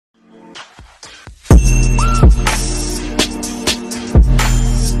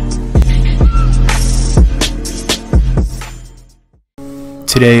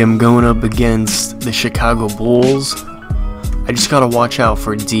Today I'm going up against the Chicago Bulls. I just gotta watch out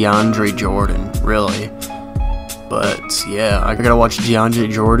for DeAndre Jordan, really. But yeah, I gotta watch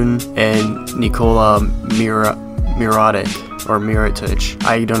DeAndre Jordan and Nikola Mirotic.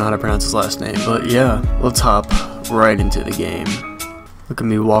 I don't know how to pronounce his last name, but yeah, let's hop right into the game. Look at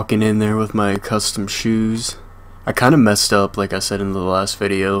me walking in there with my custom shoes. I kind of messed up, like I said in the last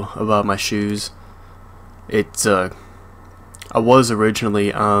video, about my shoes. I was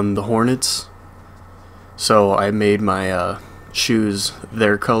originally on the Hornets, so I made my shoes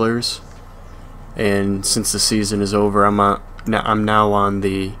their colors. And since the season is over, I'm now on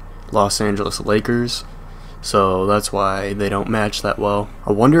the Los Angeles Lakers, so that's why they don't match that well.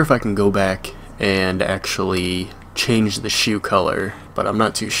 I wonder if I can go back and actually change the shoe color, but I'm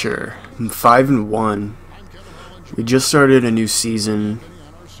not too sure. I'm 5-1. We just started a new season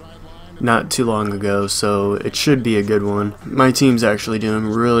not too long ago, so it should be a good one. My team's actually doing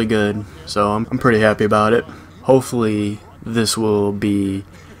really good, so I'm pretty happy about it. Hopefully this will be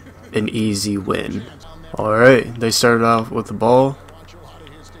an easy win. Alright, they started off with the ball.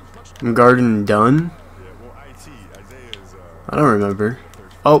 I'm guarding Dunn. I don't remember.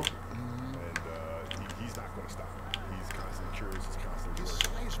 Oh!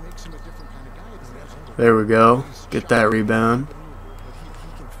 There we go. Get that rebound.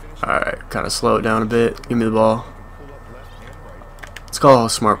 Alright, kind of slow it down a bit. Give me the ball. Let's call a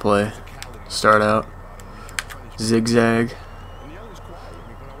smart play. Start out. Zigzag.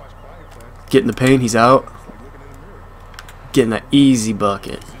 Get in the paint, he's out. Getting that easy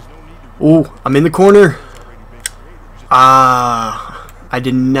bucket. Ooh, I'm in the corner. Ah, I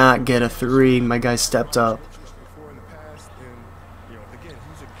did not get a three. My guy stepped up.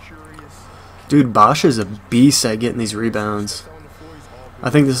 Dude, Bosch is a beast at getting these rebounds. I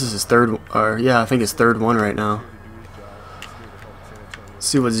think this is his third, or yeah, I think his third one right now. Let's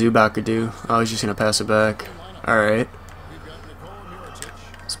see what Zubac could do. Oh, he's just gonna pass it back. Alright.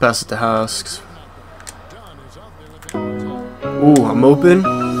 Let's pass it to Husks. Ooh, I'm open.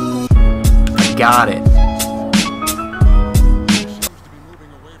 I got it.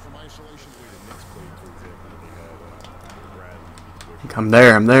 I'm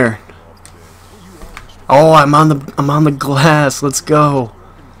there. Oh, I'm on the glass. Let's go.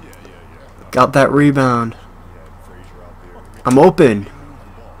 Got that rebound. I'm open.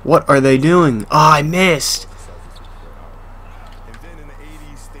 What are they doing? Oh, I missed.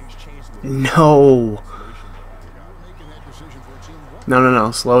 No.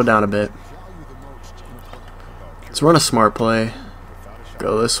 No. Slow it down a bit. Let's run a smart play.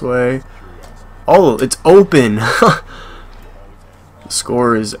 Go this way. Oh, it's open. The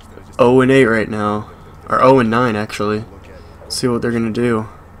score is 0-8 right now. Or 0-9 actually. Let's see what they're gonna do.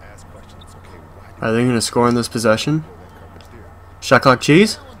 Are they gonna score in this possession? Shot clock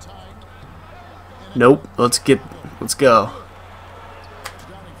cheese? Nope. Let's go.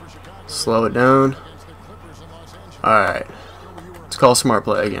 Slow it down. Alright. Let's call smart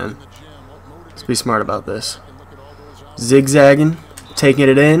play again. Let's be smart about this. Zigzagging. Taking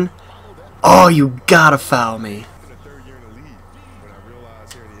it in. Oh, you gotta foul me.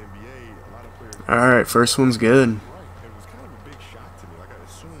 Alright, first one's good.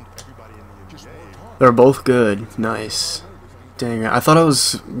 They're both good. Nice. Dang it. I thought I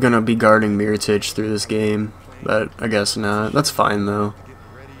was gonna be guarding Mirotic through this game, but I guess not. That's fine though.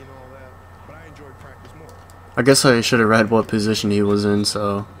 I guess I should have read what position he was in,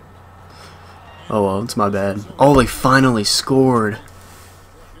 so. Oh well, it's my bad. Oh, they finally scored.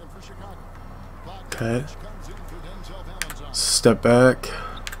 Okay. Step back.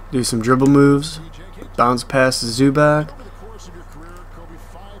 Do some dribble moves. Bounce past Zubac.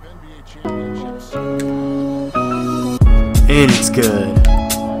 And it's good.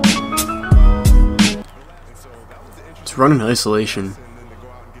 Let's run in isolation.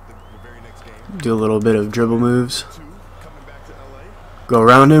 Do a little bit of dribble moves. Go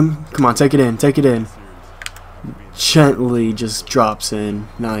around him. Come on, take it in. Gently just drops in.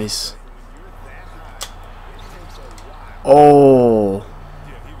 Nice. Oh.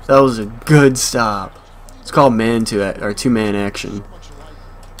 That was a good stop. It's called two-man action.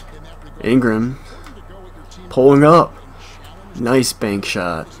 Ingram pulling up. Nice bank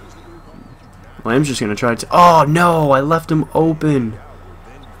shot. Lamb's just gonna try to. Oh no! I left him open.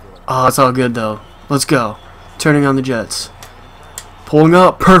 Oh, it's all good though. Let's go. Turning on the Jets. Pulling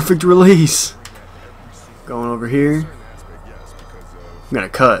up. Perfect release. Going over here. I'm gonna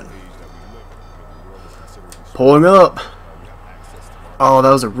cut. Pulling up. Oh,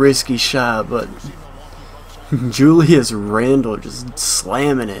 that was a risky shot, but Julius Randle just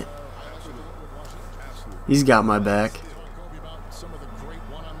slamming it. He's got my back.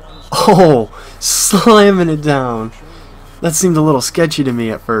 Oh, slamming it down. That seemed a little sketchy to me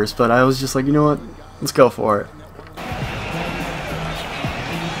at first, but I was just like, you know what? Let's go for it.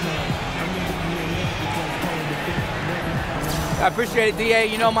 I appreciate it, DA.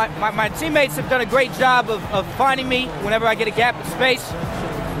 You know, my teammates have done a great job of finding me whenever I get a gap in space.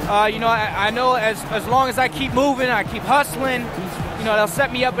 You know, I know as long as I keep moving, I keep hustling, you know, they'll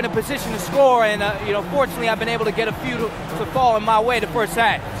set me up in a position to score. And, you know, fortunately, I've been able to get a few to fall in my way the first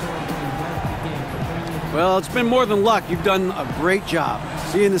half. Well, it's been more than luck. You've done a great job.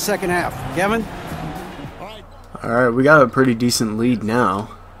 See you in the second half. Kevin? All right, we got a pretty decent lead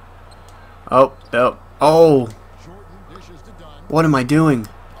now. Oh. What am I doing?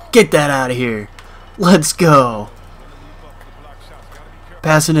 Get that out of here. Let's go.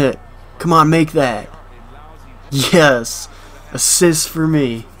 Passing it. Come on, make that. Yes. Assist for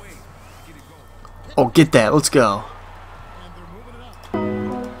me. Oh, get that. Let's go.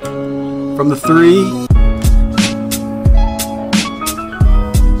 From the 3.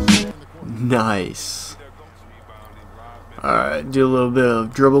 Nice. Alright, do a little bit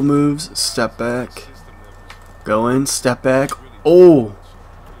of dribble moves. Step back. Go in, step back. Oh!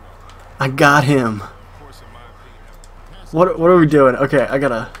 I got him. What are we doing? Okay, I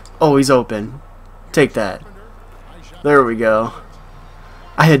gotta... Oh, he's open. Take that. There we go.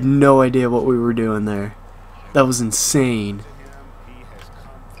 I had no idea what we were doing there. That was insane.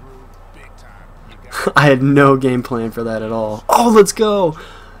 I had no game plan for that at all. Oh, let's go!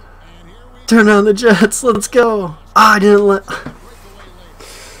 Turn on the Jets. Let's go. Ah, I didn't let...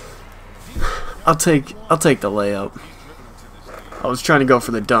 I'll take the layup. I was trying to go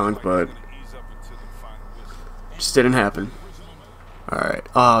for the dunk, but just didn't happen. Alright.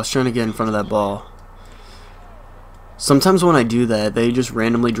 Oh, I was trying to get in front of that ball. Sometimes when I do that, they just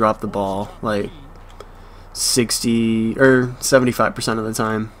randomly drop the ball, like 60 or 75% of the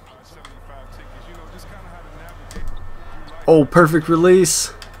time. Oh, perfect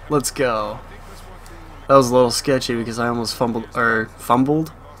release. Let's go. That was a little sketchy because I almost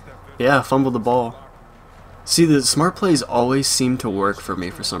fumbled. Yeah, fumbled the ball. See, the smart plays always seem to work for me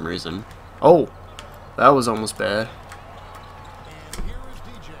for some reason. Oh, that was almost bad.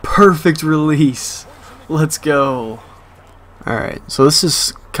 Perfect release. Let's go. Alright, so this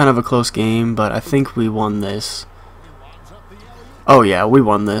is kind of a close game, but I think we won this. Oh yeah, we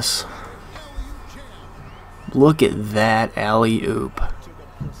won this. Look at that alley-oop.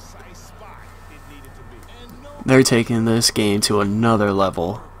 They're taking this game to another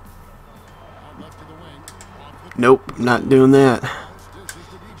level. Nope, not doing that.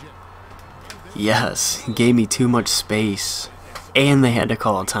 Yes, he gave me too much space. And they had to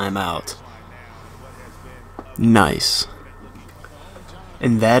call a timeout. Nice.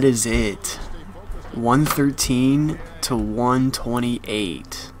 And that is it. 113 to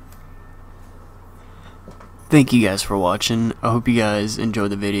 128. Thank you guys for watching. I hope you guys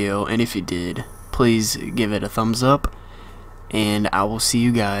enjoyed the video, and if you did, please give it a thumbs up, and I will see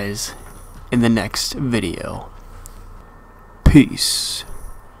you guys in the next video. Peace.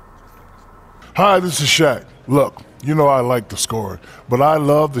 Hi, this is Shaq. Look, you know I like the scoring, but I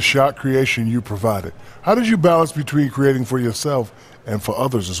love the shot creation you provided. How did you balance between creating for yourself and for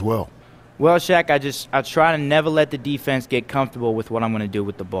others as well? Well, Shaq, I try to never let the defense get comfortable with what I'm going to do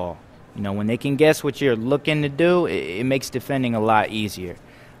with the ball. You know, when they can guess what you're looking to do, it makes defending a lot easier.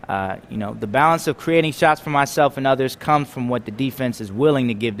 You know, the balance of creating shots for myself and others comes from what the defense is willing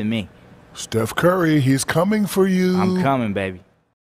to give to me. Steph Curry, he's coming for you. I'm coming, baby.